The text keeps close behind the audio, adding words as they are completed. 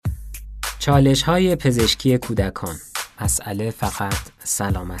چالش های پزشکی کودکان. مسئله فقط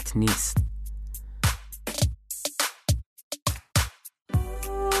سلامت نیست.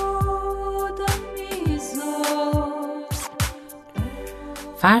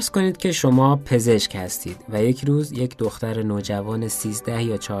 فرض کنید که شما پزشک هستید و یک روز یک دختر نوجوان 13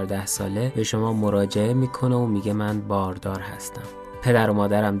 یا 14 ساله به شما مراجعه میکنه و میگه من باردار هستم. پدر و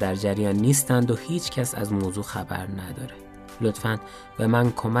مادرم در جریان نیستند و هیچ کس از موضوع خبر نداره. لطفاً به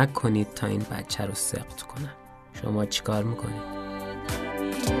من کمک کنید تا این بچه رو سقط کنم. شما چیکار میکنید؟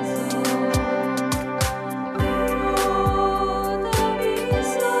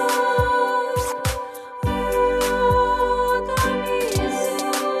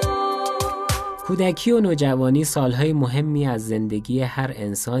 کودکی و نوجوانی سالهای مهمی از زندگی هر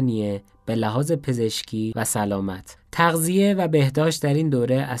انسانیه به لحاظ پزشکی و سلامت. تغذیه و بهداشت در این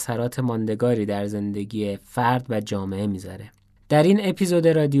دوره اثرات ماندگاری در زندگی فرد و جامعه میذاره. در این اپیزود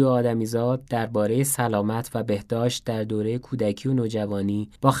رادیو آدمیزاد درباره سلامت و بهداشت در دوره کودکی و نوجوانی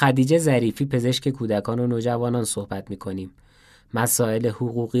با خدیجه ظریفی پزشک کودکان و نوجوانان صحبت میکنیم. مسائل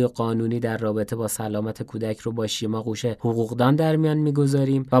حقوقی و قانونی در رابطه با سلامت کودک رو با شیما قوشه حقوقدان در میان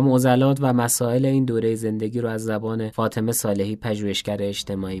میگذاریم و معضلات و مسائل این دوره زندگی رو از زبان فاطمه صالحی پژوهشگر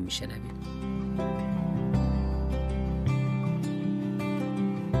اجتماعی میشنویم.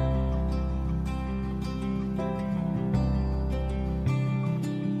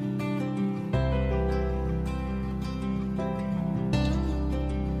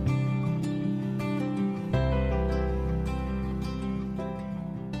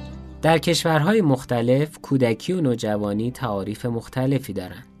 در کشورهای مختلف کودکی و نوجوانی تعاریف مختلفی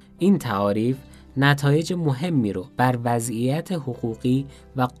دارند. این تعاریف نتایج مهمی رو بر وضعیت حقوقی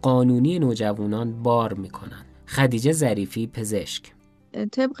و قانونی نوجوانان بار میکنن. خدیجه ظریفی پزشک.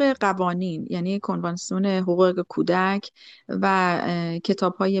 طبق قوانین یعنی کنوانسیون حقوق کودک و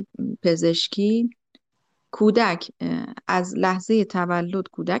کتاب‌های پزشکی، کودک از لحظه تولد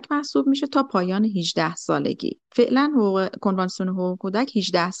کودک محسوب میشه تا پایان 18 سالگی. فعلا کنوانسیون حقوق کودک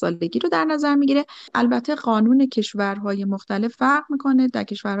 18 سالگی رو در نظر میگیره. البته قانون کشورهای مختلف فرق میکنه. در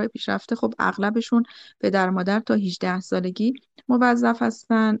کشورهای پیشرفته خب اغلبشون پدر و مادر تا 18 سالگی موظف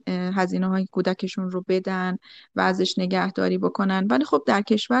هستن هزینه‌های کودکشون رو بدن و ازش نگهداری بکنن، ولی خب در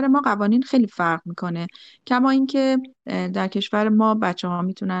کشور ما قوانین خیلی فرق میکنه. کما اینکه در کشور ما بچه‌ها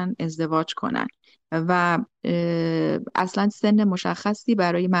میتونن ازدواج کنن و اصلا سن مشخصی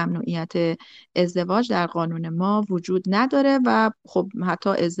برای ممنوعیت ازدواج در قانون ما وجود نداره و خب حتی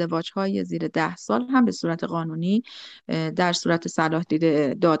ازدواج‌های زیر 10 سال هم به صورت قانونی در صورت صلاح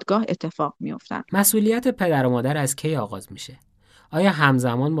دید دادگاه اتفاق می‌افتند. مسئولیت پدر و مادر از کی آغاز میشه؟ آیا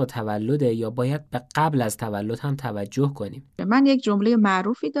همزمان با تولده یا باید به قبل از تولد هم توجه کنیم؟ من یک جمله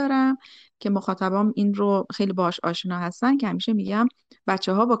معروفی دارم که مخاطبام این رو خیلی باهاش آشنا هستن که همیشه میگم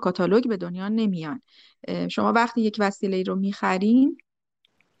بچه‌ها با کاتالوگ به دنیا نمیان. شما وقتی یک وسیله رو میخرین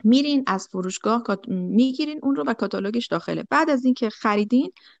میرین از فروشگاه میگیرین اون رو و کاتالوگش داخله. بعد از اینکه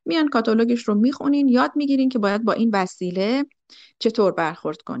خریدین میان کاتالوگش رو میخونین، یاد میگیرین که باید با این وسیله چطور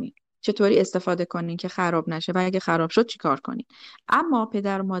برخورد کنین، چطوری استفاده کنین که خراب نشه و اگه خراب شد چی کار کنین. اما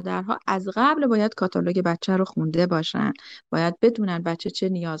پدر و مادرها از قبل باید کاتالوگ بچه رو خونده باشن، باید بدونن بچه چه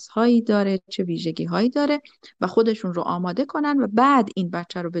نیازهایی داره، چه ویژگی‌هایی داره و خودشون رو آماده کنن و بعد این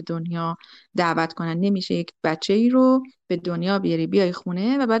بچه رو به دنیا دعوت کنن. نمیشه یک بچه‌ای رو به دنیا بیای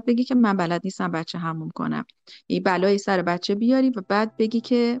خونه و بعد بگی که من بلد نیستم بچه حموم کنم، این بلایی سر بچه بیاری و بعد بگی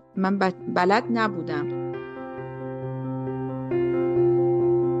که من بلد نبودم.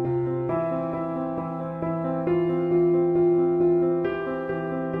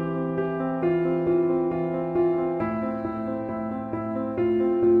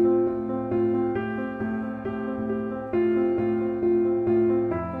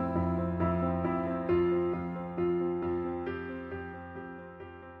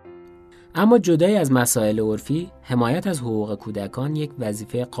 اما جدای از مسائل عرفی، حمایت از حقوق کودکان یک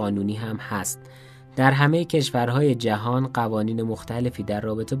وظیفه قانونی هم هست. در همه کشورهای جهان قوانین مختلفی در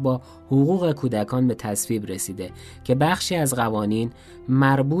رابطه با حقوق کودکان به تصویب رسیده که بخشی از قوانین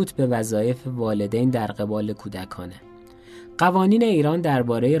مربوط به وظایف والدین در قبال کودکانه. قوانین ایران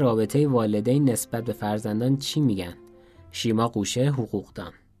درباره رابطه والدین نسبت به فرزندان چی میگن؟ شیما قوشه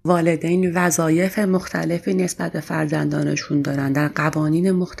حقوقدان. والدین وظایف مختلفی نسبت به فرزندانشون دارن، در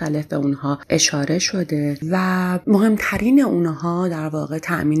قوانین مختلف به اونها اشاره شده و مهمترین اونها در واقع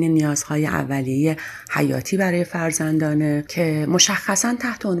تأمین نیازهای اولیه حیاتی برای فرزندانه که مشخصا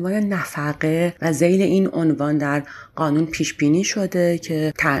تحت عنوان نفقه و ذیل این عنوان در قانون پیش بینی شده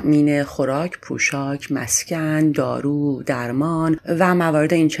که تأمین خوراک، پوشاک، مسکن، دارو، درمان و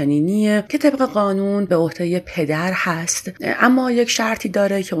موارد این چنینیه که طبق قانون به عهده پدر هست، اما یک شرطی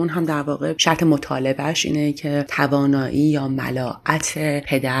داره که که اون هم در واقع شرط مطالبهش اینه که توانایی یا ملاعت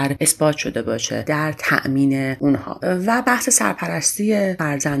پدر اثبات شده باشه در تأمین اونها. و بحث سرپرستی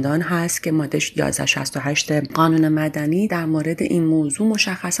فرزندان هست که ماده 1168 قانون مدنی در مورد این موضوع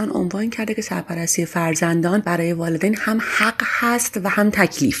مشخصا عنوان کرده که سرپرستی فرزندان برای والدین هم حق هست و هم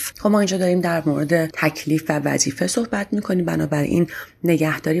تکلیف. خب ما اینجا داریم در مورد تکلیف و وظیفه صحبت میکنیم، بنابراین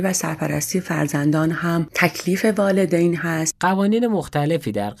نگهداری و سرپرستی فرزندان هم تکلیف والدین هست. قوانین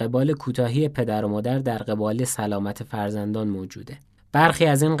مختلفی در قبال کوتاهی پدر و مادر در قبال سلامت فرزندان موجوده. برخی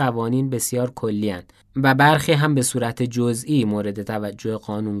از این قوانین بسیار کلی‌اند و برخی هم به صورت جزئی مورد توجه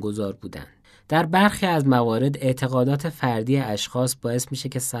قانونگذار بودند. در برخی از موارد اعتقادات فردی اشخاص باعث میشه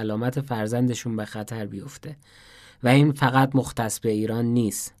که سلامت فرزندشون به خطر بیفته و این فقط مختص به ایران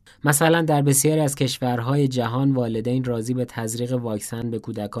نیست. مثلا در بسیاری از کشورهای جهان والدین راضی به تزریق واکسن به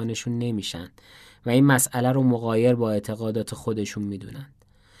کودکانشون نمیشن و این مسئله رو مغایر با اعتقادات خودشون میدونن.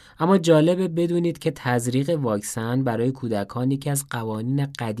 اما جالبه بدونید که تزریق واکسن برای کودکان یکی از قوانین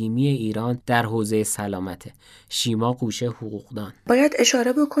قدیمی ایران در حوزه سلامته. شیما قوشه حقوقدان. باید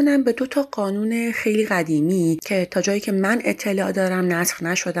اشاره بکنم به 2 قانون خیلی قدیمی که تا جایی که من اطلاع دارم نسخ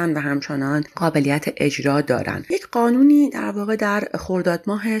نشدن و همچنان قابلیت اجرا دارن. یک قانونی در واقع در خرداد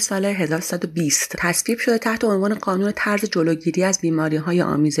ماه سال 1320 تصویب شده تحت عنوان قانون طرز جلوگیری از بیماری‌های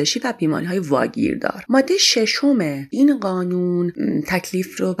آمیزشی و بیماری‌های واگیردار. ماده 6 این قانون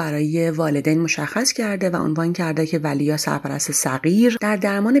تکلیف رو برای والدین مشخص کرده و عنوان کرده که ولی یا سرپرست صغیر در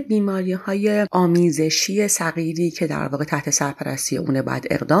درمان بیماری‌های آمیزشی صغیری که در واقع تحت سرپرستی اونه باید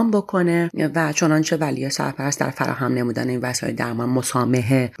اقدام بکنه و چنانچه ولی یا سرپرست در فراهم نمودن این وسایل درمان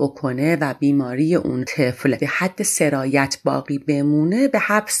مسامحه بکنه و بیماری اون طفل به حد سرایت باقی بمونه به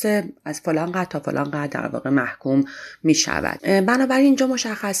حبس از فلان قد تا فلان قد در واقع محکوم می شود. بنابراین اینجا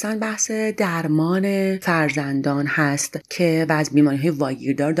مشخصاً بحث درمان فرزندان هست که از بیماری‌های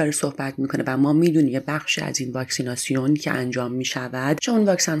واگیردار داره صحبت میکنه و ما میدونیم یه بخش از این واکسیناسیون که انجام میشود چه اون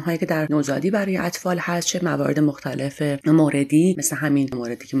واکسن هایی که در نوزادی برای اطفال هست چه موارد مختلف موردی مثل همین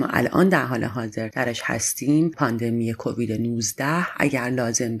موردی که ما الان در حال حاضر درش هستیم، پاندمی کووید 19 اگر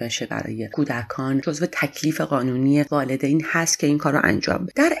لازم بشه برای کودکان جزو تکلیف قانونی والدین هست که این کار رو انجام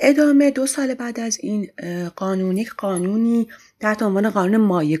بده. در ادامه 2 سال بعد از این قانونی تحت عنوان قانون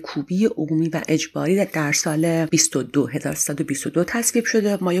مایه‌کوبی عمومی و اجباری در سال 1322 تصویب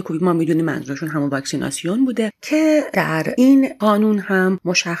شده. مایه‌کوبی ما میدونیم منظورشون همون واکسیناسیون بوده که در این قانون هم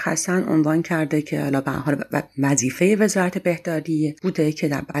مشخصاً عنوان کرده که حالا به هر حال وظیفه وزارت بهداری بوده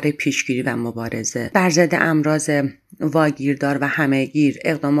که برای پیشگیری و مبارزه بر ضد امراض واگیردار و همه‌گیر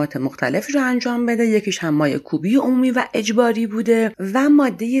اقدامات مختلفی رو انجام بده. یکیش هم مایه‌کوبی عمومی و اجباری بوده و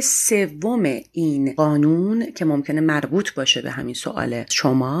ماده 3 این قانون که ممکنه مربوط باشه به همین سوال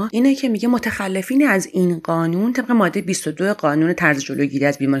شما اینه که میگه متخلفین از این قانون طبق ماده 22 قانون طرز جلوگیری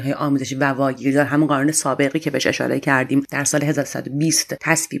از بیماری‌های آمیزشی و واگیردار، همون قانون سابقی که بهش اشاره کردیم در سال 1120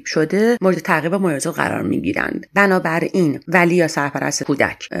 تصویب شده، مورد تعقیب و ملاحظه قرار میگیرند. بنابراین ولی یا سرپرست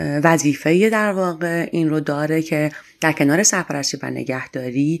کودک وظیفه در واقع این رو داره که در کنار سرپرستی و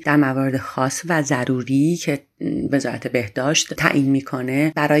نگهداری در موارد خاص و ضروری که وزارت بهداشت تعیین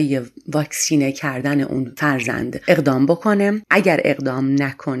میکنه برای واکسینه کردن اون فرزند اقدام بکنه. اگر اقدام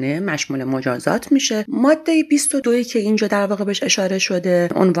نکنه مشمول مجازات میشه. ماده 22 که اینجا در واقع بهش اشاره شده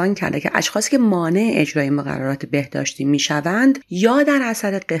عنوان کرده که اشخاصی که مانع اجرای مقررات بهداشتی میشوند یا در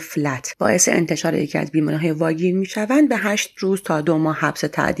اثر غفلت باعث انتشار یکی از بیماری‌های واگیر میشوند به 8 روز تا 2 ماه حبس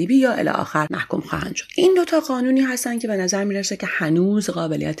تأدیبی یا الی آخر محکوم خواهند شد. این 2 قانونی هستن که به نظر میرسه که هنوز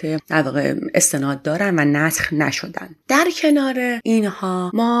قابلیت در واقع استناد دارن و نسخ نشدن. در کنار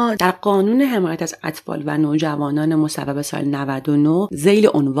اینها ما در قانون حمایت از اطفال و نوجوانان مصوب سال 99 ذیل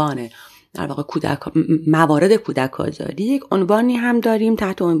عنوان در واقع موارد کودک آزاری یک عنوانی هم داریم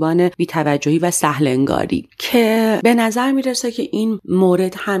تحت عنوان بی‌توجهی و سهل انگاری که به نظر میرسه که این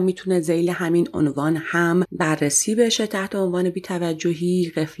مورد هم میتونه ذیل همین عنوان هم بررسی بشه تحت عنوان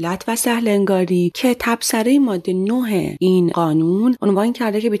بی‌توجهی، غفلت و سهل انگاری که تبصره ماده 9 این قانون عنوان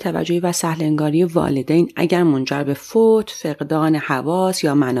کرده که بی‌توجهی و سهل انگاری والدین اگر منجر به فوت، فقدان حواس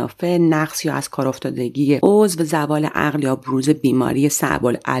یا منافع، نقص یا از کار افتادگی عضو، زوال عقل یا بروز بیماری صعب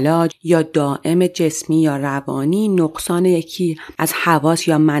العلاج یا دائم جسمی یا روانی، نقصان یکی از حواس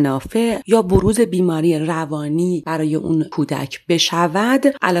یا منافع یا بروز بیماری روانی برای اون کودک بشود،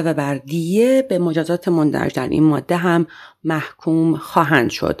 علاوه بر دیه به مجازات مندرج در این ماده هم محکوم خواهند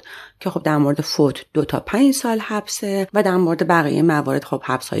شد که خب در مورد فوت 2 تا 5 سال حبسه و در مورد بقیه موارد خب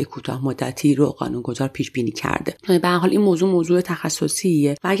حبس‌های کوتاه مدتی رو قانونگذار پیش بینی کرده. به هر حال این موضوع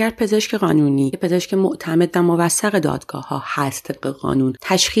تخصصیه و اگر پزشک قانونی، پزشک معتمد و موثق دادگاه‌ها هست طبق قانون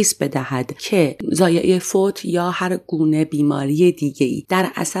تشخیص بدهد که ضایعه فوت یا هر گونه بیماری دیگه‌ای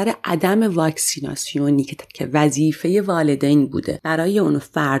در اثر عدم واکسیناسیونی که وظیفه والدین بوده برای اون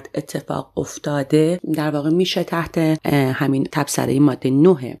فرد اتفاق افتاده، در واقع میشه تحت همین تبصره ماده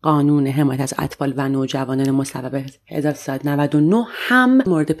 9 قانون حمایت از اطفال و نوجوانان مصوب 1399 هم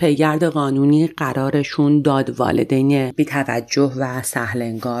مورد پیگرد قانونی قرارشون داد والدین بی توجه و سهل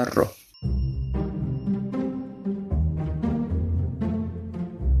انگار رو.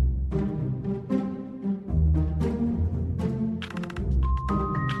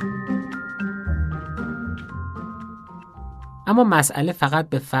 اما مسئله فقط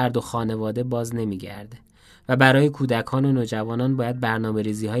به فرد و خانواده باز نمیگرده و برای کودکان و نوجوانان باید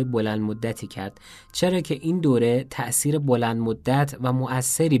برنامه‌ریزی‌های بلند مدتی کرد، چرا که این دوره تأثیر بلند مدت و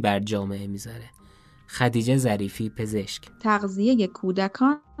مؤثری بر جامعه میذاره. خدیجه ظریفی، پزشک: تغذیه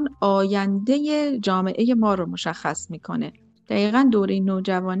کودکان آینده جامعه ما رو مشخص میکنه. دقیقاً دوره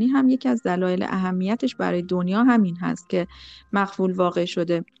نوجوانی هم یکی از دلایل اهمیتش برای دنیا همین هست که مقفول واقع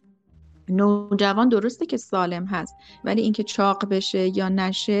شده. نوجوان درسته که سالم هست، ولی اینکه چاق بشه یا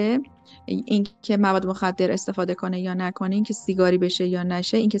نشه، اینکه مواد مخدر استفاده کنه یا نکنه، اینکه سیگاری بشه یا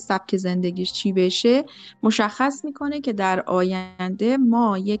نشه، اینکه سبک زندگیش چی بشه، مشخص میکنه که در آینده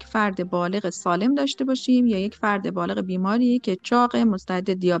ما یک فرد بالغ سالم داشته باشیم یا یک فرد بالغ بیماری که چاق،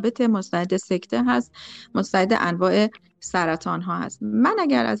 مستعد دیابت، مستعد سکته هست، مستعد انواع سرطان ها هست. من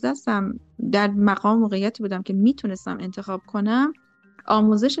اگر از دستم در مقام موقعیتی بودم که میتونستم انتخاب کنم،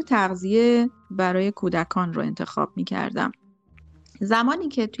 آموزش تغذیه برای کودکان رو انتخاب می‌کردم. زمانی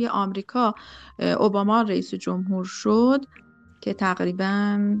که توی آمریکا اوباما رئیس جمهور شد که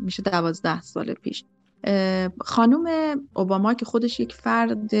تقریباً میشه 12 سال پیش، خانم اوباما که خودش یک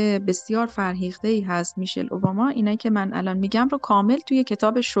فرد بسیار فرهیخته‌ای هست، میشل اوباما، اینایی که من الان میگم رو کامل توی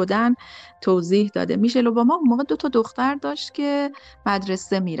کتاب شدن توضیح داده. میشل اوباما اون موقع 2 تا دختر داشت که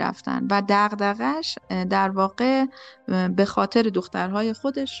مدرسه میرفتن و دغدغش در واقع به خاطر دخترهای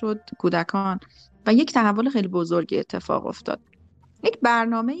خودش شد کودکان و یک تحول خیلی بزرگی اتفاق افتاد. یک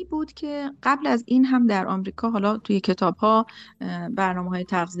برنامه‌ای بود که قبل از این هم در آمریکا حالا توی کتاب‌ها برنامه‌های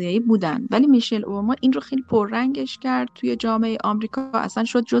تغذیه‌ای بودن، ولی میشل اوباما این رو خیلی پررنگش کرد توی جامعه آمریکا، اصلا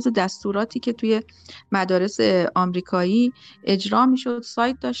شد جزء دستوراتی که توی مدارس آمریکایی اجرا میشد.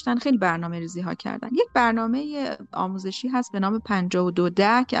 سایت داشتن، خیلی برنامه‌ریزی‌ها کردن. یک برنامه آموزشی هست به نام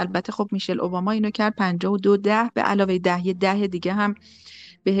 5210 که البته خب میشل اوباما اینو کرد 5210 به علاوه 10 دیگه هم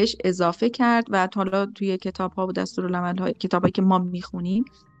بهش اضافه کرد و حالا توی کتاب‌ها و دستورالعمل‌های کتابایی که ما میخونیم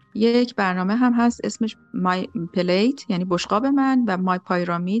یک برنامه هم هست اسمش مای پلیت یعنی بشقاب من و مای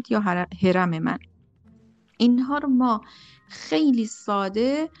پیرامید یا هرم من. اینها رو ما خیلی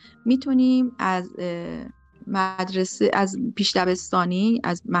ساده میتونیم از مدرسه، از پیش دبستانی،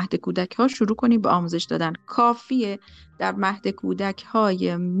 از مهد کودک ها شروع کنیم به آموزش دادن. کافیه در مهد کودک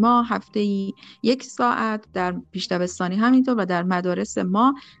های ما هفته‌ای 1 ساعت، در پیش دبستانی همینطور و در مدارس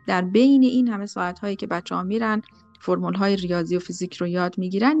ما در بین این همه ساعت هایی که بچه ها میرن فرمول های ریاضی و فیزیک رو یاد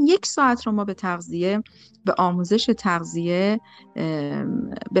میگیرن، 1 ساعت رو ما به تغذیه، به آموزش تغذیه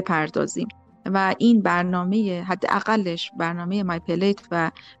بپردازیم و این برنامه حداقلش برنامه مای پلیت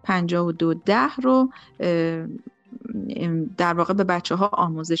و 5210 رو در واقع به بچه ها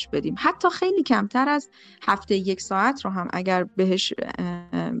آموزش بدیم. حتی خیلی کمتر از هفته 1 ساعت رو هم اگر بهش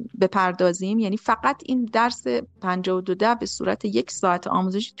بپردازیم، یعنی فقط این درس 5210 به صورت 1 ساعت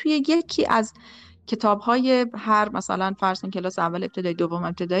آموزشی توی یکی از کتاب‌های هر مثلا فرض کن کلاس اول ابتدایی، دوم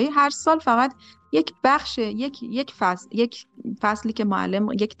ابتدایی، هر سال فقط یک بخش، یک فصلی که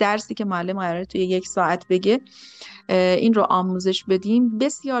معلم، یک درسی که معلم قراره توی 1 ساعت بگه این رو آموزش بدیم،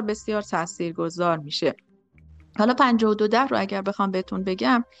 بسیار بسیار تاثیرگذار میشه. حالا 5210 رو اگر بخوام بهتون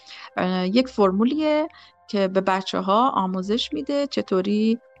بگم، یک فرمولیه که به بچه‌ها آموزش میده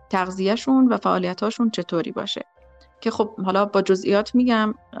چطوری تغذیه‌شون و فعالیت‌هاشون چطوری باشه، که خب حالا با جزئیات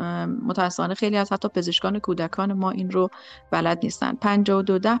میگم، متأسفانه خیلی از حتی پزشکان کودکان ما این رو بلد نیستن.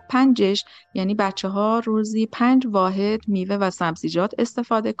 5210 5 یعنی بچه‌ها روزی 5 واحد میوه و سبزیجات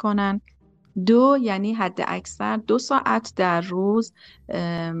استفاده کنن. 2 یعنی حد اکثر 2 ساعت در روز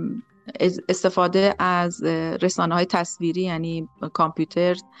استفاده از رسانه‌های تصویری یعنی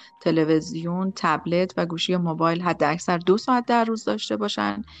کامپیوتر، تلویزیون، تبلت و گوشی موبایل حد اکثر 2 ساعت در روز داشته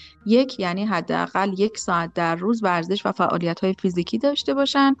باشن. 1 یعنی حداقل 1 ساعت در روز ورزش و فعالیت‌های فیزیکی داشته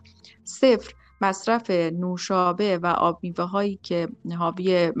باشن. 0 مصرف نوشابه و آب میوه هایی که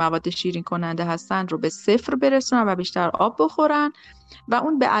حاوی مواد شیرین کننده هستن رو به 0 برسونن و بیشتر آب بخورن و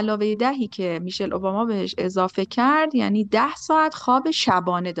اون به علاوه 10 که میشل اوباما بهش اضافه کرد، یعنی 10 ساعت خواب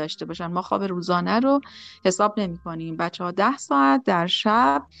شبانه داشته باشن. ما خواب روزانه رو حساب نمی کنیم. بچه‌ها 10 ساعت در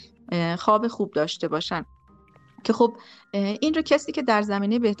شب خواب خوب داشته باشن که خب این رو کسی که در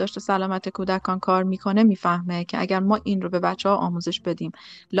زمینه بهداشت و سلامت کودکان کار میکنه میفهمه که اگر ما این رو به بچه‌ها آموزش بدیم،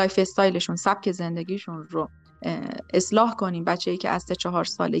 لایف استایلشون، سبک زندگیشون رو اصلاح کنیم، بچه‌ای که از 4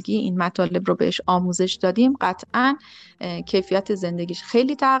 سالگی این مطالب رو بهش آموزش دادیم، قطعاً کیفیت زندگیش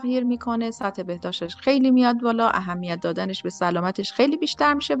خیلی تغییر میکنه، سطح بهداشتش خیلی میاد بالا، اهمیت دادنش به سلامتش خیلی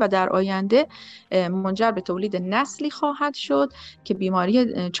بیشتر میشه و در آینده منجر به تولید نسلی خواهد شد که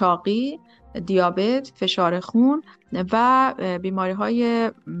بیماری چاقی، دیابت، فشار خون و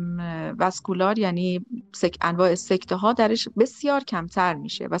بیماری‌های واسکولار یعنی انواع سکته ها درش بسیار کمتر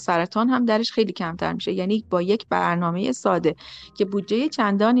میشه و سرطان هم درش خیلی کمتر میشه. یعنی با یک برنامه ساده که بودجه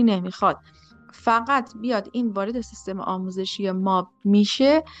چندانی نمیخواد، فقط بیاد این وارد سیستم آموزشی ما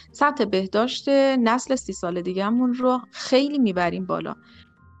میشه، سطح بهداشت نسل 30 سال دیگه‌مون رو خیلی میبریم بالا.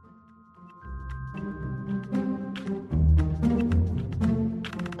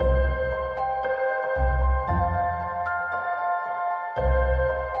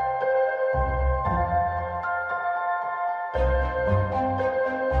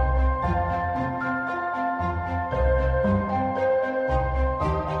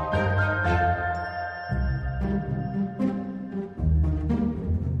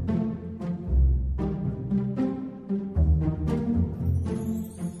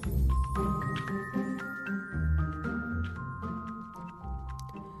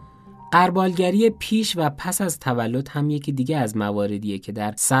 غربالگری پیش و پس از تولد هم یکی دیگه از مواردیه که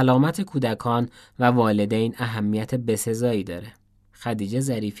در سلامت کودکان و والدین اهمیت بسزایی داره. خدیجه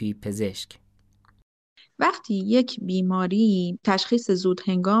ظریفی، پزشک. وقتی یک بیماری تشخیص زود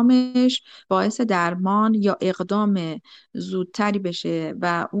هنگامش باعث درمان یا اقدام زودتری بشه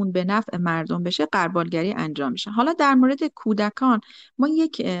و اون به نفع مردم بشه، غربالگری انجام میشه. حالا در مورد کودکان ما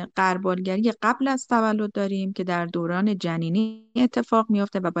یک غربالگری قبل از تولد داریم که در دوران جنینی اتفاق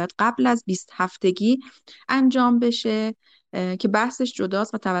میفته و باید قبل از 20 هفتگی انجام بشه که بحثش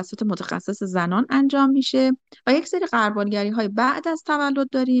جداست و توسط متخصص زنان انجام میشه، و یک سری غربالگری های بعد از تولد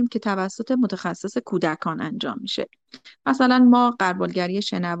داریم که توسط متخصص کودکان انجام میشه. مثلا ما غربالگری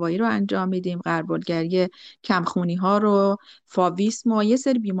شنوایی رو انجام میدیم، غربالگری کمخونی ها رو، فاویسم و یه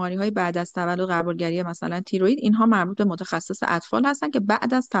سری بیماری های بعد از تولد، غربالگری مثلا تیروئید، اینها مربوط به متخصص اطفال هستن که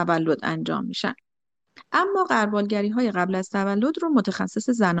بعد از تولد انجام میشن. اما غربالگری های قبل از تولد رو متخصص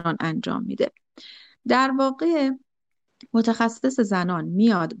زنان انجام میده. در واقع متخصص زنان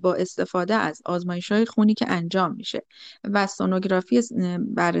میاد با استفاده از آزمایش‌های خونی که انجام میشه و سونوگرافی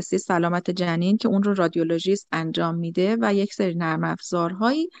بررسی سلامت جنین که اون رو رادیولوژیست انجام میده و یک سری نرم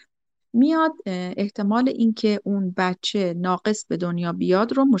افزارهایی، میاد احتمال اینکه اون بچه ناقص به دنیا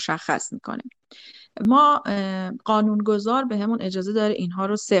بیاد رو مشخص میکنه. ما قانونگذار به همون اجازه داره اینها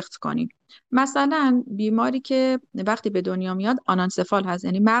رو سخت کنیم. مثلا بیماری که وقتی به دنیا میاد آنانسفال هست،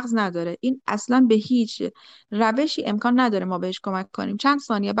 یعنی مغز نداره، این اصلا به هیچ روشی امکان نداره ما بهش کمک کنیم، چند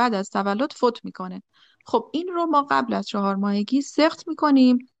ثانیه بعد از تولد فوت میکنه. خب این رو ما قبل از 4 ماهگی سخت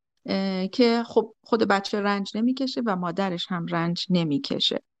میکنیم که خب خود بچه رنج نمیکشه و مادرش هم رنج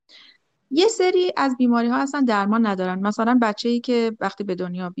نمیکشه. یه سری از بیماری ها اصلا درمان ندارن. مثلا بچه‌ای که وقتی به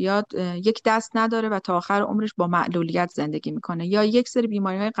دنیا بیاد یک دست نداره و تا آخر عمرش با معلولیت زندگی میکنه، یا یک سری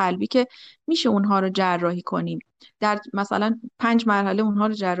بیماری های قلبی که میشه اونها رو جراحی کنیم، در مثلا 5 مرحله اونها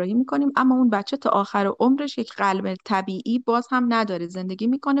رو جراحی میکنیم، اما اون بچه تا آخر عمرش یک قلب طبیعی باز هم نداره، زندگی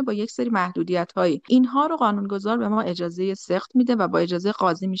میکنه با یک سری محدودیت هایی. اینها رو قانونگذار به ما اجازه سخت میده و با اجازه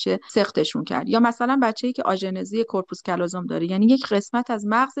قاضی میشه سختشون کرد. یا مثلا بچه‌ای که آژنزی کورپوس کالوزوم داره، یعنی یک قسمت از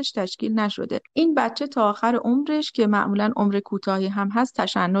مغزش تشکیل نشده، این بچه تا آخر عمرش که معمولا عمر کوتاهی هم هست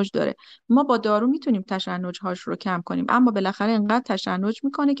تشنج داره. ما با دارو میتونیم تشنج‌هاش رو کم کنیم، اما بالاخره اینقدر تشنج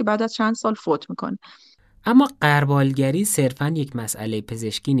میکنه که بعد از چند سال فوت میکنه. اما غربالگری صرفاً یک مسئله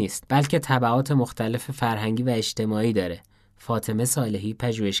پزشکی نیست، بلکه تبعات مختلف فرهنگی و اجتماعی داره. فاطمه صالحی،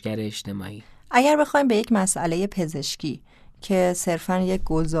 پژوهشگر اجتماعی. اگر بخوایم به یک مسئله پزشکی که صرفاً یک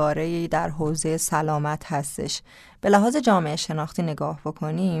گزاره‌ای در حوزه سلامت هستش به لحاظ جامعه شناختی نگاه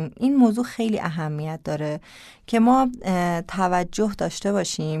بکنیم، این موضوع خیلی اهمیت داره که ما توجه داشته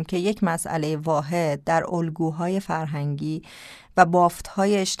باشیم که یک مسئله واحد در الگوهای فرهنگی و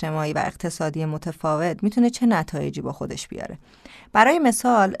بافت‌های اجتماعی و اقتصادی متفاوت میتونه چه نتایجی با خودش بیاره. برای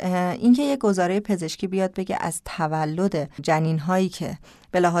مثال اینکه یک گزاره پزشکی بیاد بگه از تولد جنین‌هایی که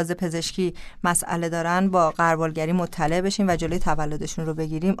به لحاظ پزشکی مسئله دارن با غربالگری مطلع بشیم و جلوی تولدشون رو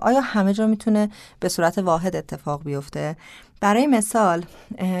بگیریم، آیا همه جا میتونه به صورت واحد اتفاق بیفته؟ برای مثال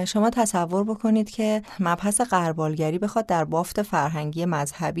شما تصور بکنید که مبحث غربالگری بخواد در بافت فرهنگی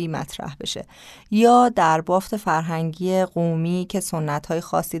مذهبی مطرح بشه یا در بافت فرهنگی قومی که سنت‌های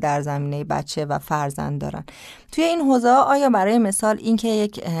خاصی در زمینه بچه و فرزند دارن. توی این حوزه آیا برای مثال اینکه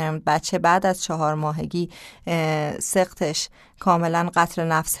یک بچه بعد از 4 ماهگی سقطش کاملا قتل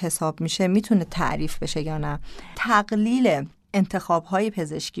نفس حساب میشه میتونه تعریف بشه یا نه؟ تقلیل انتخاب‌های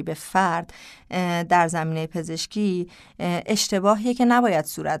پزشکی به فرد در زمینه پزشکی اشتباهیه که نباید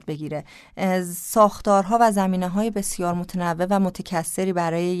صورت بگیره. ساختارها و زمینه‌های بسیار متنوع و متکثری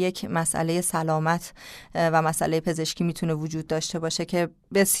برای یک مسئله سلامت و مسئله پزشکی میتونه وجود داشته باشه که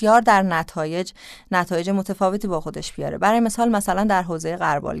بسیار در نتایج متفاوتی با خودش بیاره. برای مثلا در حوزه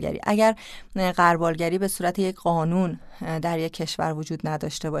غربالگری، اگر غربالگری به صورت یک قانون در یک کشور وجود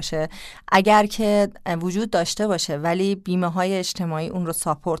نداشته باشه، اگر که وجود داشته باشه ولی بیمه‌های اجتماعی اون رو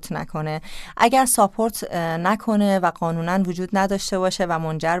ساپورت نکنه، اگر ساپورت نکنه و قانونا وجود نداشته باشه و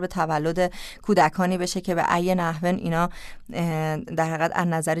منجر به تولد کودکانی بشه که به ای نحوه اینا در حقیقت از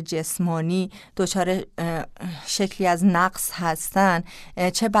نظر جسمانی دچار شکلی از نقص هستن،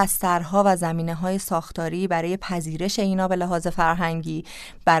 چه بسترها و زمینه‌های ساختاری برای پذیرش اینا به لحاظ فرهنگی،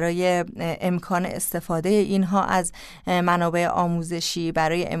 برای امکان استفاده اینها از منابع آموزشی،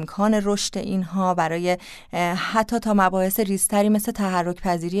 برای امکان رشد اینها، برای حتی تا مباحث ریزتری مثل تحرک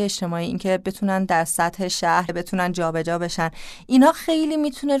پذیری اجتماعی، اینکه بتونن در سطح شهر بتونن جابجا بشن، اینا خیلی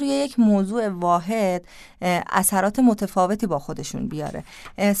میتونه روی یک موضوع واحد اثرات متفاوتی با خودشون بیاره.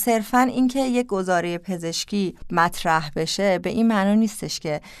 صرفاً اینکه یک گزاره پزشکی مطرح بشه به این معنی نیستش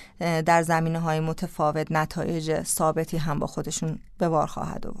که در زمینه‌های متفاوت نتایج ثابتی هم با خودشون به بار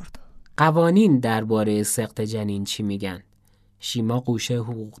خواهد آورد. قوانین درباره سقط جنین چی میگن؟ شیما قوشه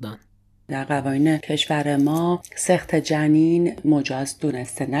حقوقدان. در قوانین کشور ما سقط جنین مجاز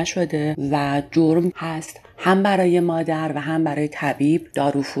دونسته نشده و جرم هست هم برای مادر و هم برای طبیب،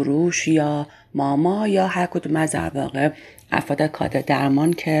 داروفروش یا ماما یا هر کدوم از در واقع افراد کادر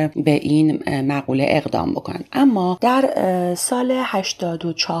درمان که به این مقوله اقدام بکنن. اما در سال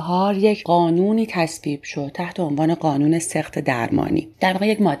 84 یک قانونی تصویب شد تحت عنوان قانون سقط درمانی. در واقع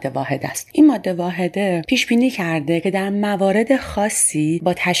یک ماده واحد است. این ماده واحده پیش بینی کرده که در موارد خاصی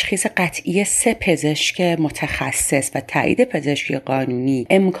با تشخیص قطعی 3 پزشک متخصص و تایید پزشکی قانونی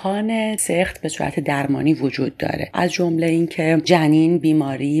امکان سقط به صورت درمانی وجود داره، از جمله اینکه جنین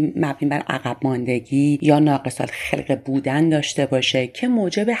بیماری مبنی بر عقب ماندگی یا ناقص الخلق بودن داشته باشه که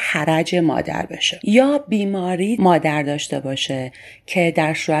موجب حرج مادر بشه، یا بیماری مادر داشته باشه که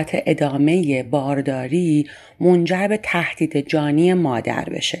در صورت ادامه بارداری منجر به تهدید جانی مادر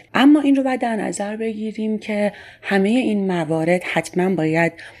بشه. اما این رو باید در نظر بگیریم که همه این موارد حتما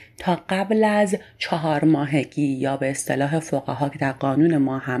باید تا قبل از 4 ماهگی یا به اصطلاح فقها که در قانون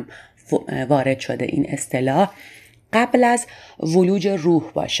ما هم وارد شده این اصطلاح، قبل از ولوج روح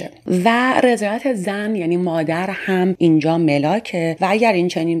باشه و رضایت زن یعنی مادر هم اینجا ملاکه و اگر این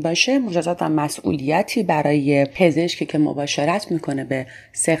چنین باشه مجازات و مسئولیتی برای پزشکی که مباشرت میکنه به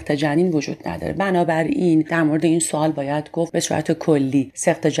سقط جنین وجود نداره. بنابراین در مورد این سوال باید گفت به صورت کلی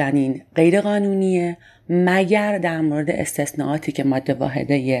سقط جنین غیر قانونیه مگر در مورد استثناءاتی که ماده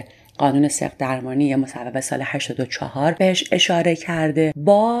واحده قانون سقط درمانی مصوب سال 84 بهش اشاره کرده،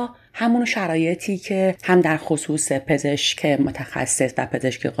 با همون شرایطی که هم در خصوص پزشک متخصص و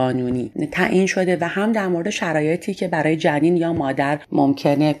پزشک قانونی تعیین شده و هم در مورد شرایطی که برای جنین یا مادر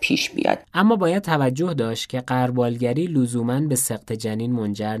ممکنه پیش بیاد. اما باید توجه داشت که غربالگری لزوماً به سقط جنین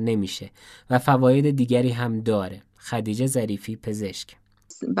منجر نمیشه و فواید دیگری هم داره. خدیجه ظریفی، پزشک.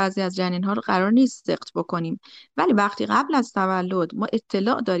 بعضی از جنین ها رو قرار نیست سقط بکنیم، ولی وقتی قبل از تولد ما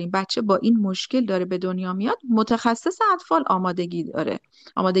اطلاع داریم بچه با این مشکل داره به دنیا میاد، متخصص اطفال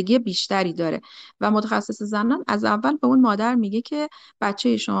آمادگی بیشتری داره و متخصص زنان از اول به اون مادر میگه که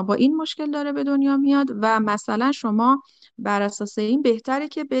بچه شما با این مشکل داره به دنیا میاد و مثلا شما بر اساس این بهتره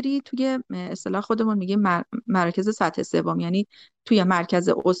که بری توی اصطلاح خودمون میگه مراکز سطح سوم، یعنی توی مرکز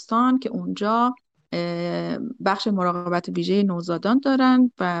استان که اونجا بخش مراقبت ویژه نوزادان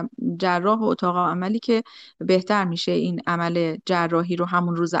دارن و جراح و اتاق عملی که بهتر میشه این عمل جراحی رو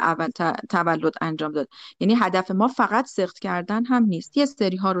همون روز اول تولد انجام داد. یعنی هدف ما فقط سقط کردن هم نیست، یه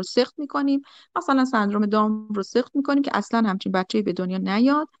سری ها رو سقط میکنیم، مثلا سندرم داون رو سقط میکنیم که اصلا همچین بچه‌ای به دنیا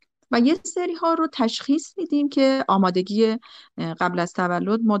نیاد و یه سری ها رو تشخیص میدیم که آمادگی قبل از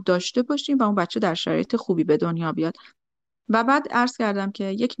تولد ما داشته باشیم و اون بچه در شرایط خوبی به دنیا بیاد. و بعد عرض کردم که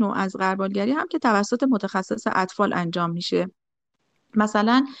یک نوع از غربالگری هم که توسط متخصص اطفال انجام میشه.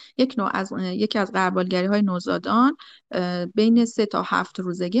 مثلا یکی از غربالگری‌های نوزادان بین 3 تا 7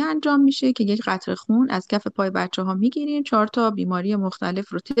 روزگی انجام میشه که یک قطره خون از کف پای بچه‌ها میگیریم، 4 تا بیماری مختلف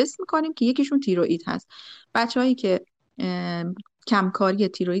رو تست میکنیم که یکیشون تیروئید هست. بچه‌هایی که کمکاری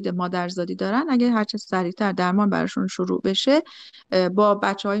تیروئید مادرزادی دارن، اگه هرچه سریعتر درمان براشون شروع بشه با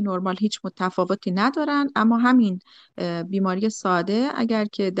بچه‌های نرمال هیچ متفاوتی ندارن، اما همین بیماری ساده اگر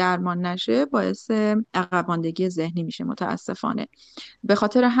که درمان نشه باعث عقب ماندگی ذهنی میشه متاسفانه. به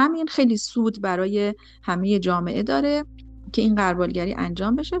خاطر همین خیلی سود برای همه جامعه داره که این غربالگری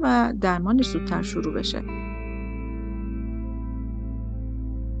انجام بشه و درمانش زودتر شروع بشه.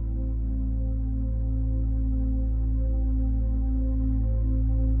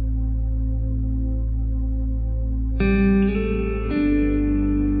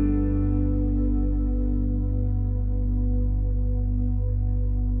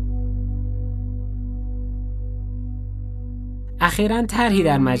 اخیراً طرحی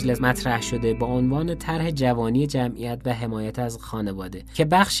در مجلس مطرح شده با عنوان طرح جوانی جمعیت و حمایت از خانواده که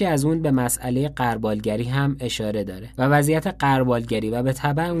بخشی از اون به مسئله غربالگری هم اشاره داره و وضعیت غربالگری و به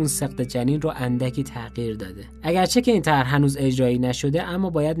تبع اون سقط جنین رو اندکی تغییر داده. اگرچه که این طرح هنوز اجرایی نشده، اما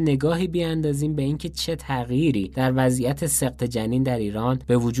باید نگاهی بیاندازیم به اینکه چه تغییری در وضعیت سقط جنین در ایران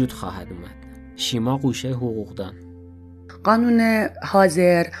به وجود خواهد اومد. شیما قوشه، حقوقدان. قانون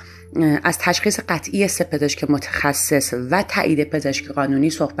حاضر از تشخیص قطعی پزشک متخصص و تایید پزشکی قانونی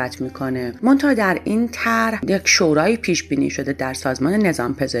صحبت میکنه. منتها در این طرح یک شورای پیش بینی شده در سازمان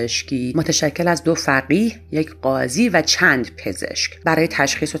نظام پزشکی متشکل از 2 فقیه، یک قاضی و چند پزشک برای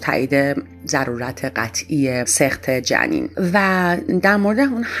تشخیص و تایید ضرورت قطعی سقط جنین. و در مورد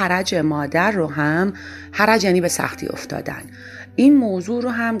اون حرج مادر رو هم، حرج یعنی به سختی افتادن، این موضوع رو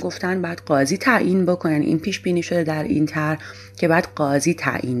هم گفتن باید قاضی تعیین بکنن. این پیش بینی شده در این طرح که باید قاضی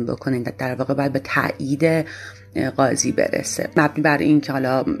تعیین بکنن، در واقع باید به تایید قاضی برسه، مبنی بر این که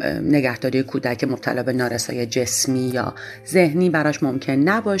حالا نگهداری کودک مبتلا به نارسایی جسمی یا ذهنی براش ممکن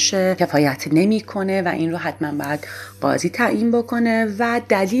نباشه، کفایت نمیکنه و این رو حتما باید قاضی تعیین بکنه. و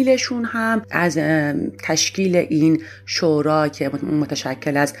دلیلشون هم از تشکیل این شورا که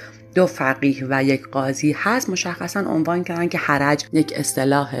متشکل از 2 فقیه و یک قاضی هست، مشخصا عنوان کردن که حرج یک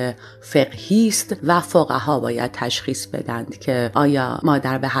اصطلاح فقهی است و فقها باید تشخیص بدند که آیا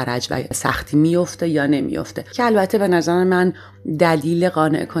مادر به حرج و سختی میفته یا نمیفته، که البته به نظر من دلیل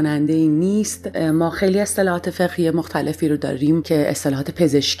قانع کننده ای نیست. ما خیلی اصطلاحات فقهی مختلفی رو داریم که اصطلاحات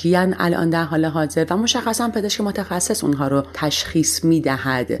پزشکی ان الان در حال حاضر و مشخصا پزشک متخصص اونها رو تشخیص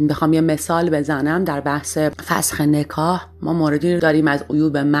میدهد. بخوام یه مثال بزنم، در بحث فسخ نکاح ما موردی داریم از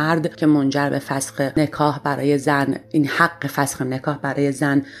عیوب مرد که منجر به فسخ نکاح برای زن، این حق فسخ نکاح برای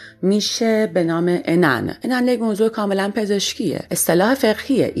زن میشه به نام عنان. عنان یک موضوع کاملا پزشکیه، اصطلاح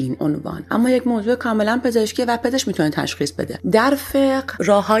فقهیه این عنوان، اما یک موضوع کاملا پزشکیه و پزشک میتونه تشخیص بده. در فقه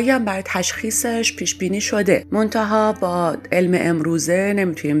راههایی هم برای تشخیصش پیش بینی شده، منتها با علم امروزه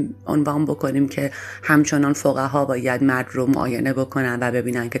نمیتونیم عنوان بکنیم که همچنان فقها باید مرد رو معاینه بکنن و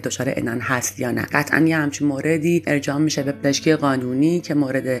ببینن که دچار عنان هست یا نه. قطعا یه همچین موردی ارجاع میشه به پزشکی قانونی که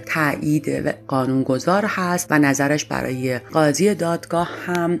مورد تایید قانونگذار هست و نظرش برای قاضی دادگاه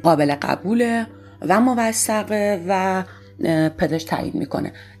هم قابل قبوله و موثقه و پزشک تعیین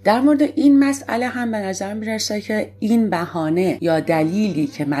میکنه. در مورد این مسئله هم به نظر میرسه که این بهانه یا دلیلی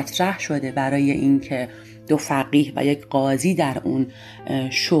که مطرح شده برای اینکه 2 فقیه و یک قاضی در اون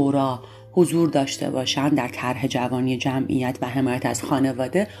شورا حضور داشته باشن در طرح جوانی جمعیت و حمایت از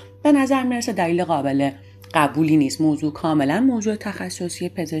خانواده، به نظر میرسه دلیل قابل قبولی نیست. موضوع کاملا موضوع تخصصی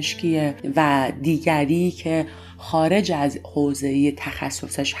پزشکیه و دیگری که خارج از حوزه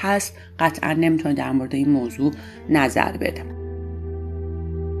تخصصش هست قطعا نمیتونه در مورد این موضوع نظر بده.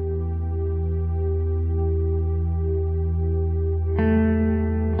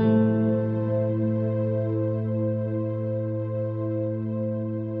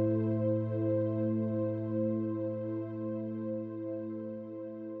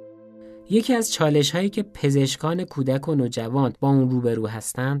 یکی از چالش‌هایی که پزشکان کودک و نوجوان با اون روبرو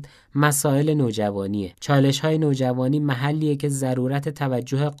هستند، مسائل نوجوانیه. چالش‌های نوجوانی محلیه که ضرورت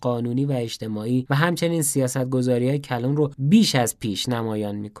توجه قانونی و اجتماعی و همچنین سیاست‌گذاری‌های کلان رو بیش از پیش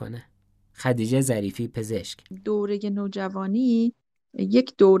نمایان میکنه. خدیجه ظریفی، پزشک. دوره نوجوانی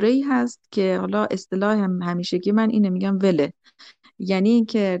یک دوره‌ای هست که حالا اصطلاح همیشگی من اینه میگم وله، یعنی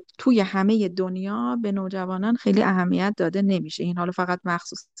اینکه توی همه دنیا به نوجوانان خیلی اهمیت داده نمیشه. این حالا فقط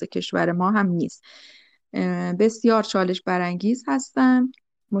مخصوص کشور ما هم نیست. بسیار چالش برانگیز هستن،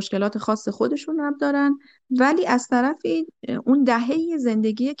 مشکلات خاص خودشون هم دارن، ولی از طرفی اون دهه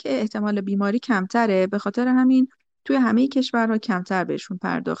زندگی که احتمال بیماری کمتره، به خاطر همین توی همه کشورها کمتر بهشون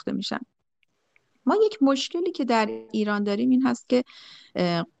پرداخته میشن. ما یک مشکلی که در ایران داریم این هست که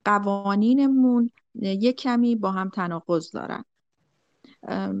قوانینمون یک کمی با هم تناقض دارن.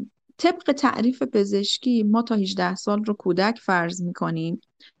 طبق تعریف پزشکی ما تا 18 سال رو کودک فرض میکنیم،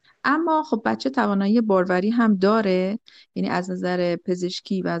 اما خب بچه توانایی باروری هم داره، یعنی از نظر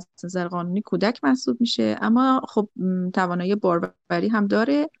پزشکی و از نظر قانونی کودک محسوب میشه، اما خب توانایی باروری هم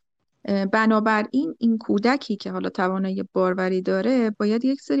داره. بنابراین این کودکی که حالا توانایی باروری داره باید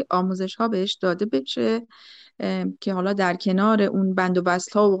یک سری آموزش ها بهش داده بشه که حالا در کنار اون بند و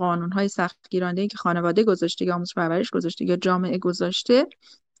بست ها و قانون های سختگیرانه‌ای که خانواده گذاشته یا آموزش پرورش گذاشته یا جامعه گذاشته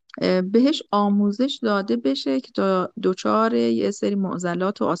بهش آموزش داده بشه که تا دچار یه سری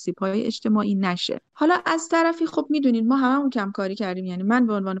معضلات و آسیب‌های اجتماعی نشه. حالا از طرفی خب میدونین ما هممون کمکاری کردیم، یعنی من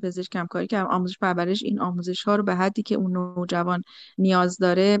به عنوان پزشک کمکاری کردم. آموزش پرورش این آموزش‌ها رو به حدی که اون نوجوان نیاز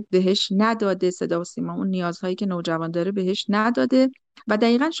داره بهش نداده، صدا و سیما اون نیازهایی که نوجوان داره بهش نداده. و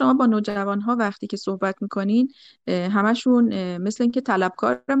دقیقاً شما با نوجوان‌ها وقتی که صحبت می‌کنین همشون مثل اینکه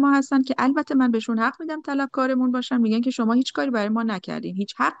طلبکار ما هستن، که البته من بهشون حق میدم طلبکارمون باشن. میگن که شما هیچ کاری برای ما نکردین،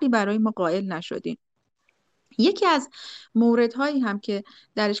 هیچ حقی برای ما قائل نشدین. یکی از موردهایی هم که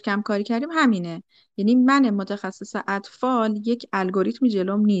درش کم کاری کردیم همینه، یعنی من متخصص اطفال یک الگوریتمی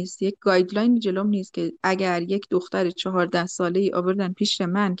جلوم نیست، یک گایدلاین جلوم نیست که اگر یک دختر 14 ساله‌ای آوردن پیش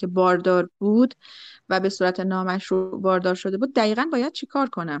من که باردار بود و به صورت نامشروع باردار شده بود دقیقاً باید چی کار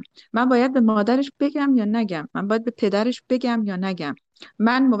کنم. من باید به مادرش بگم یا نگم؟ من باید به پدرش بگم یا نگم؟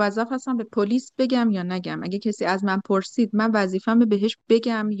 من موظف هستم به پلیس بگم یا نگم؟ اگه کسی از من پرسید من وظیفه‌مه بهش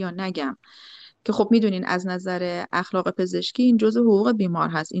بگم یا نگم؟ که خب میدونین از نظر اخلاق پزشکی این جزء حقوق بیمار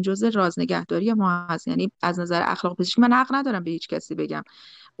هست، این جزء رازنگهداری ما هست. یعنی از نظر اخلاق پزشکی من حق ندارم به هیچ کسی بگم.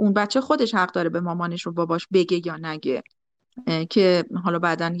 اون بچه خودش حق داره به مامانش و باباش بگه یا نگه، که حالا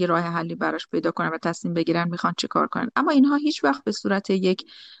بعداً یه راه حلی براش پیدا کنن و تصمیم بگیرن میخوان چه کار کنن. اما اینها هیچ وقت به صورت یک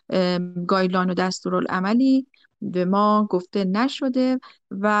گایدلاین و دستورالعملی به ما گفته نشده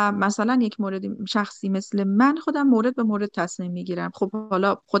و مثلا یک مورد شخصی مثل من خودم مورد به مورد تصمیم میگیرم. خب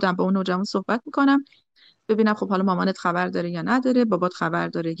حالا خودم با اون نوجوان صحبت میکنم ببینم خب حالا مامانت خبر داره یا نداره، بابات خبر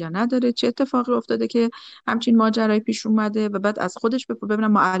داره یا نداره، چه اتفاقی افتاده که همچین ماجرایی پیش اومده، و بعد از خودش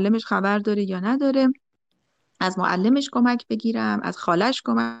ببینم معلمش خبر داره یا نداره، از معلمش کمک بگیرم، از خالش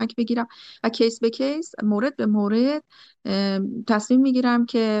کمک بگیرم و کیس به کیس مورد به مورد تصمیم میگیرم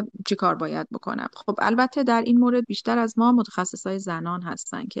که چی کار باید بکنم. خب البته در این مورد بیشتر از ما متخصصای زنان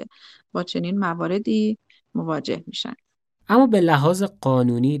هستن که با چنین مواردی مواجه میشن. اما به لحاظ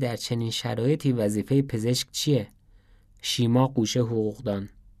قانونی در چنین شرایطی وظیفه پزشک چیه؟ شیما قوشه حقوقدان.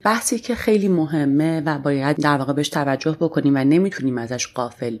 بحثی که خیلی مهمه و باید در واقع بهش توجه بکنیم و نمیتونیم ازش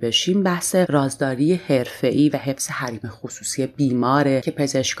غافل بشیم، بحث رازداری حرفه‌ای و حفظ حریم خصوصی بیماره که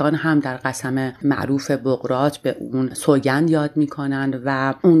پزشکان هم در قسم معروف بقراط به اون سوگند یاد میکنن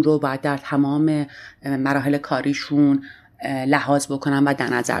و اون رو باید در تمام مراحل کاریشون لحاظ بکنن و در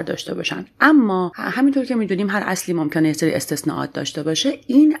نظر داشته باشن. اما همینطور که میدونیم هر اصلی ممکنه یه سری استثناءات داشته باشه،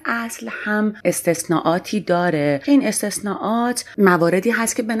 این اصل هم استثناءاتی داره که این استثناءات مواردی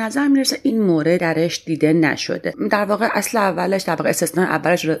هست که به نظر میرسه این مورد درش دیده نشده. در واقع اصل اولش، در واقع استثناء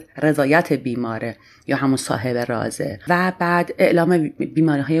اولش رضایت بیماره یا همون صاحب رازه و بعد اعلام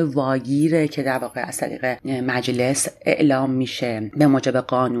بیماری‌های واگیره که در واقع از طریق مجلس اعلام میشه به موجب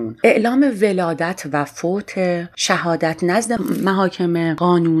قانون. اعلام ولادت و فوت، شهادت نزد محاکم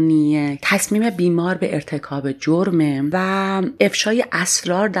قانونی، تصمیم بیمار به ارتکاب جرم و افشای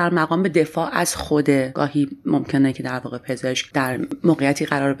اسرار در مقام دفاع از خوده. گاهی ممکنه که در واقع پزشک در موقعیتی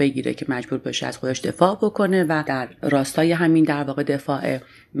قرار بگیره که مجبور بشه از خودش دفاع بکنه و در راستای همین در واقع دفاع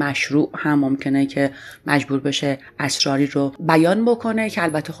مشروع هم ممکنه که مجبور بشه اسراری رو بیان بکنه که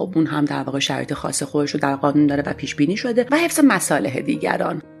البته خب اون هم در واقع شرایط خاص خودش رو در قانون داره و پیش بینی شده، و حفظ مصالح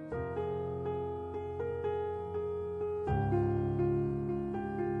دیگران.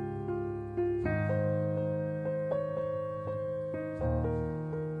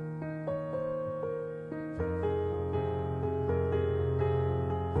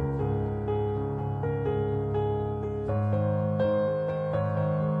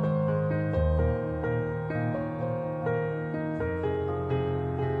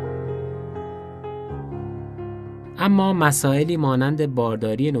 اما مسائلی مانند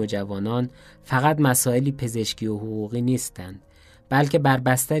بارداری نوجوانان فقط مسائلی پزشکی و حقوقی نیستند، بلکه بر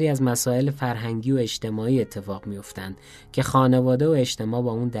بستری از مسائل فرهنگی و اجتماعی اتفاق می‌افتند که خانواده و اجتماع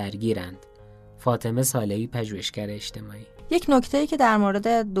با اون درگیرند. فاطمه صالحی، پژوهشگر اجتماعی. یک نکته‌ای که در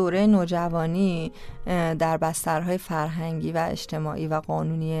مورد دوره نوجوانی در بسترهای فرهنگی و اجتماعی و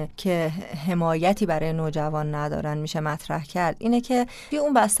قانونی که حمایتی برای نوجوان ندارن میشه مطرح کرد اینه که توی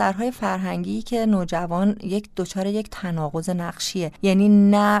اون بسترهای فرهنگی که نوجوان دچار یک تناقض نقشیه، یعنی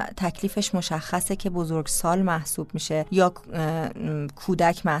نه تکلیفش مشخصه که بزرگسال محسوب میشه یا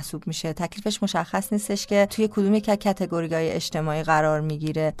کودک محسوب میشه، تکلیفش مشخص نیستش که توی کدوم یک کاتگوری‌های اجتماعی قرار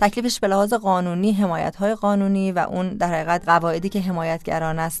میگیره، تکلیفش به لحاظ قانونی حمایت‌های قانونی و اون در حقیقت قواعدی که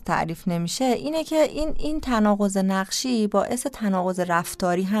حمایتگرانه است تعریف نمیشه. اینه که این تناقض نقشی باعث تناقض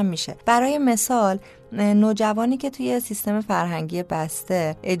رفتاری هم میشه. برای مثال نوجوانی که توی سیستم فرهنگی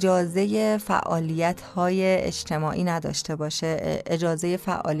بسته اجازه فعالیت‌های اجتماعی نداشته باشه، اجازه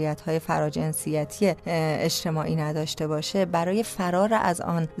فعالیت‌های فراجنسیتی اجتماعی نداشته باشه، برای فرار از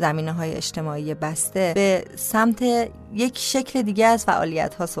آن زمینه‌های اجتماعی بسته به سمت یک شکل دیگه از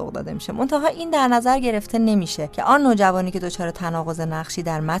فعالیت‌ها سوق داده میشه. منتها این در نظر گرفته نمیشه که آن نوجوانی که دچار تناقض نقشی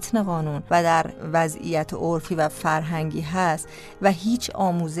در متن قانون و در وضعیت عرفی و فرهنگی هست و هیچ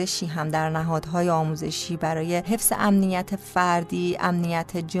آموزشی هم در نهادهای آموزشی برای حفظ امنیت فردی،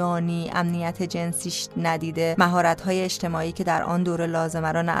 امنیت جانی، امنیت جنسیش ندیده، مهارت‌های اجتماعی که در آن دوره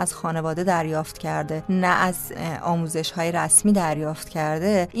لازمه را نه از خانواده دریافت کرده، نه از آموزش‌های رسمی دریافت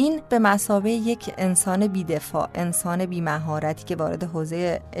کرده، این به مثابه یک انسان بی‌دفاع، انسان بی‌مهارتی که وارد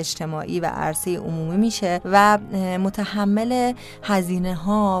حوزه اجتماعی و عرصه عمومی میشه و متحمل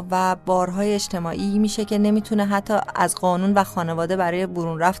هزینه‌ها و بارهای اجتماعی میشه که نمیتونه حتی از قانون و خانواده برای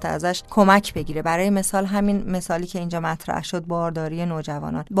برون رفت ازش کمک بگیره. برای مثال همین مثالی که اینجا مطرح شد، بارداری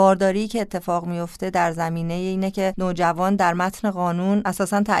نوجوانان، بارداری که اتفاق میفته در زمینه اینه که نوجوان در متن قانون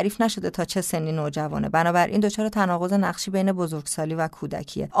اساساً تعریف نشده تا چه سنی نوجوانه، بنابراین دچار تناقض نقشی بین بزرگسالی و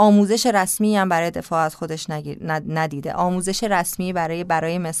کودکیه. آموزش رسمی هم برای دفاع از خودش ندیده، آموزش رسمی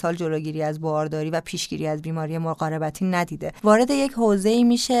برای مثال جلوگیری از بارداری و پیشگیری از بیماری مقاربتی ندیده. وارد یک حوزه‌ای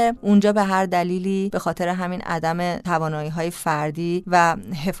میشه اونجا به هر دلیلی به خاطر همین عدم توانایی‌های فردی و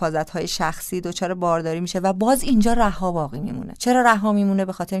حفاظت‌های شخصی دچار بارداری میشه و باز اینجا رها باقی میمونه. چرا رها میمونه؟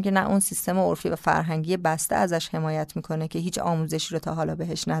 به خاطر اینکه نه اون سیستم عرفی و فرهنگی بسته ازش حمایت میکنه که هیچ آموزشی رو تا حالا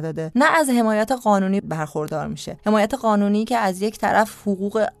بهش نداده، نه از حمایت قانونی برخوردار میشه. حمایت قانونی که از یک طرف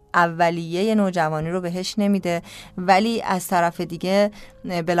حقوق اولیه نوجوانی رو بهش نمیده، ولی از طرف دیگه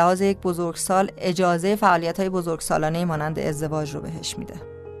به لحاظ یک بزرگسال اجازه فعالیت‌های بزرگسالانه مانند ازدواج رو بهش میده.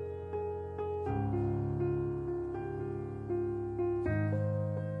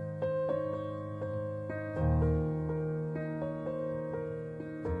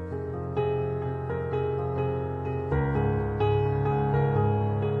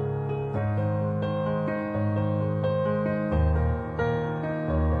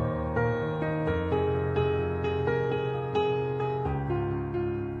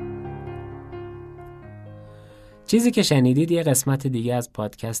 چیزی که شنیدید یه قسمت دیگه از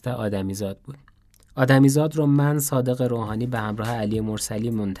پادکست آدمیزاد بود. آدمیزاد رو من صادق روحانی به همراه علی مرسلی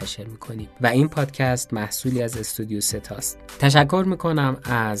منتشر میکنیم و این پادکست محصولی از استودیو 3 است. تشکر میکنم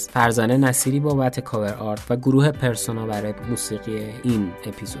از فرزانه نصیری بابت کاور آرت و گروه پرسونا برای موسیقی این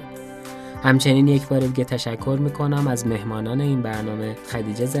اپیزود. همچنین یک بار دیگه تشکر میکنم از مهمانان این برنامه: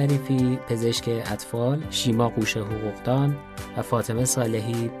 خدیجه ظریفی، پزشک اطفال، شیما قوش حقوقدان و فاطمه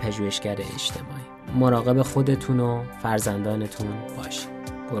صالحی، پژوهشگر اجتماعی. مراقب خودتون و فرزندانتون باشید.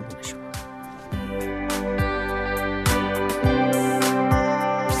 قربون شما.